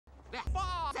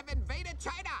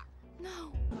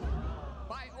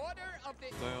of the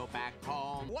girl back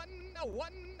home.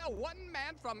 One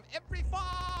man from every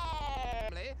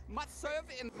family must serve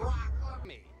in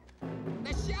me.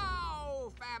 The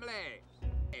Xiao family.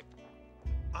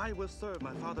 I will serve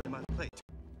my father in my plate.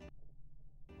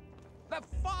 The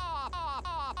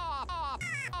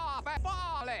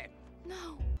family.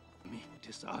 No. Me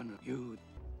dishonor you.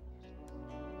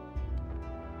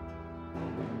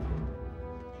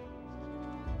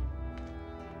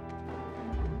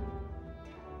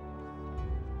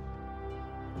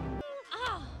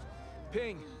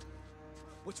 Ping,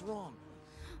 what's wrong?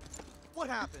 What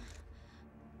happened?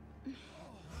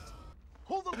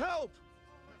 Hold them, help!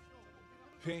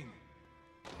 Ping,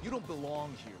 you don't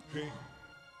belong here, Ping.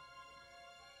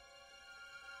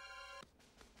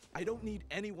 I don't need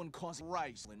anyone causing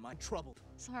rice in my trouble.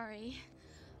 Sorry.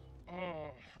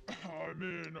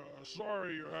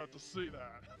 Sorry you had to see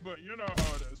that. But you know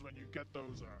how it is when you get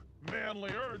those,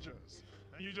 manly urges.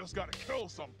 And you just gotta kill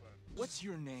something. What's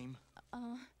your name?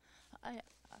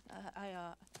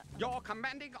 Your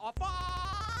commanding officer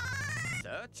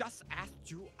just asked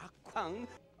you a question.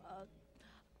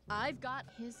 I've got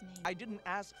his name. I didn't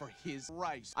ask for his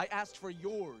rice. I asked for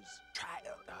yours. Try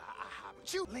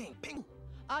Chu Ling Ping.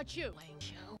 Chu Ling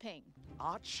Ping.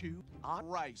 Chu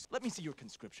rice. Let me see your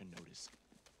conscription notice.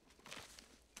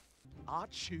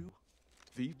 Chu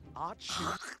the Chu.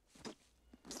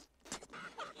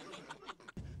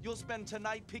 You'll spend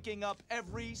tonight picking up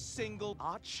every single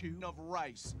Chu of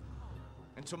rice.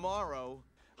 And tomorrow,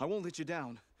 I won't let you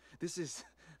down. This is,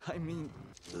 I mean...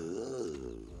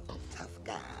 Ooh, tough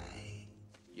guy.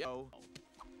 Yo.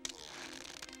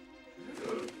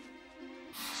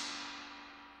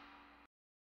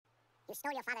 You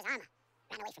stole your father's armor,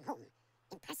 ran away from home,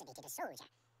 impersonated a soldier,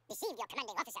 deceived your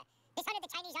commanding officer, dishonored the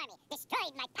Chinese army,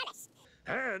 destroyed my palace.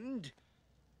 And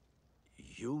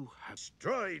you have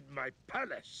destroyed my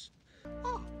palace.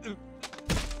 Oh.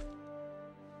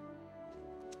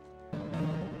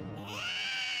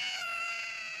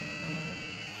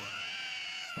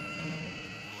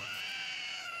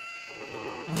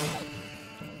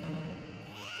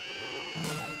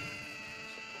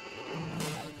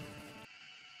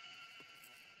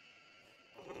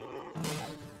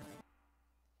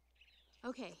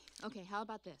 Okay, how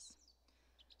about this?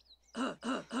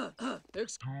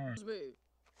 Excuse me.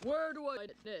 Where do I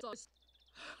get this?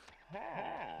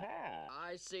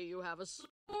 I see you have a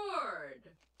sword.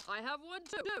 I have one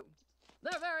too.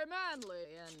 They're very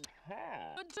manly and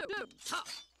one too.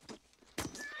 Tough.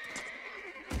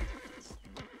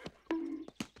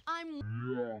 I'm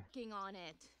working on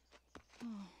it.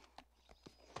 Oh,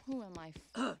 who am I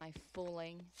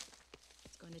fooling?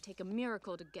 It's going to take a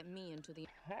miracle to get me into the...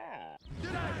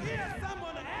 Did I hear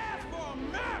someone ask for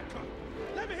America?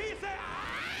 Let me hear you say,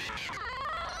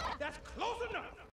 ah! That's close enough.